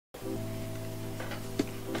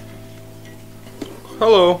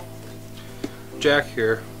Hello, Jack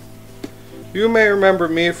here. You may remember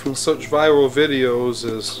me from such viral videos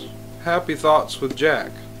as Happy Thoughts with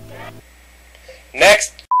Jack.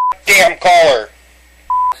 Next damn caller.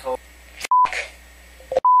 Fuck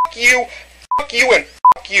you, and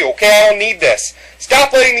fuck you, okay? I don't need this.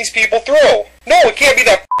 Stop letting these people through. No, it can't be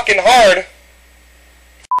that fucking hard.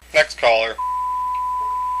 Next caller.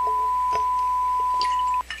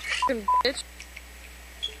 Bitch.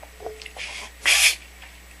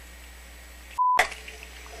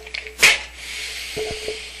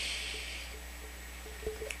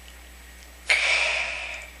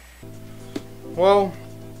 Well,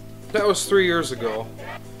 that was 3 years ago,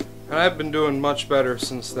 and I've been doing much better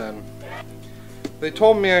since then. They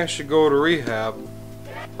told me I should go to rehab,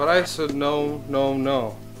 but I said no, no,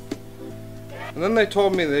 no. And then they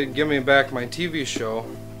told me they'd give me back my TV show,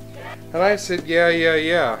 and I said yeah, yeah,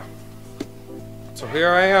 yeah. So here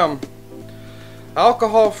I am,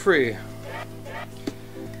 alcohol-free,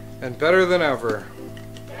 and better than ever.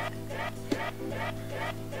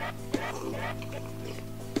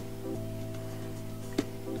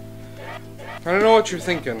 And I know what you're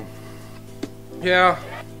thinking. Yeah,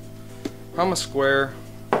 I'm a square,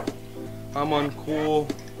 I'm uncool,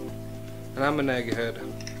 and I'm an egghead.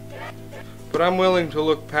 But I'm willing to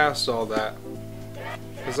look past all that,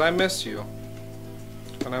 because I miss you.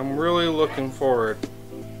 And I'm really looking forward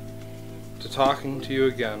to talking to you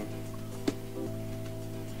again.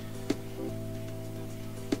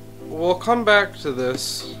 We'll come back to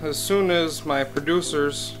this as soon as my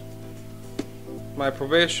producers, my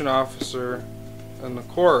probation officer, and the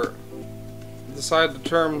court decide the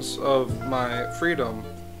terms of my freedom.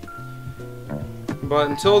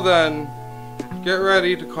 But until then, get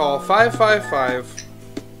ready to call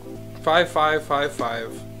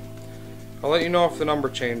 555-5555. I'll let you know if the number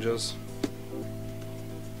changes.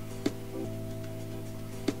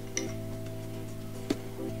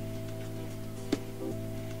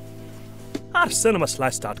 At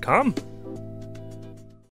cinemaslice.com.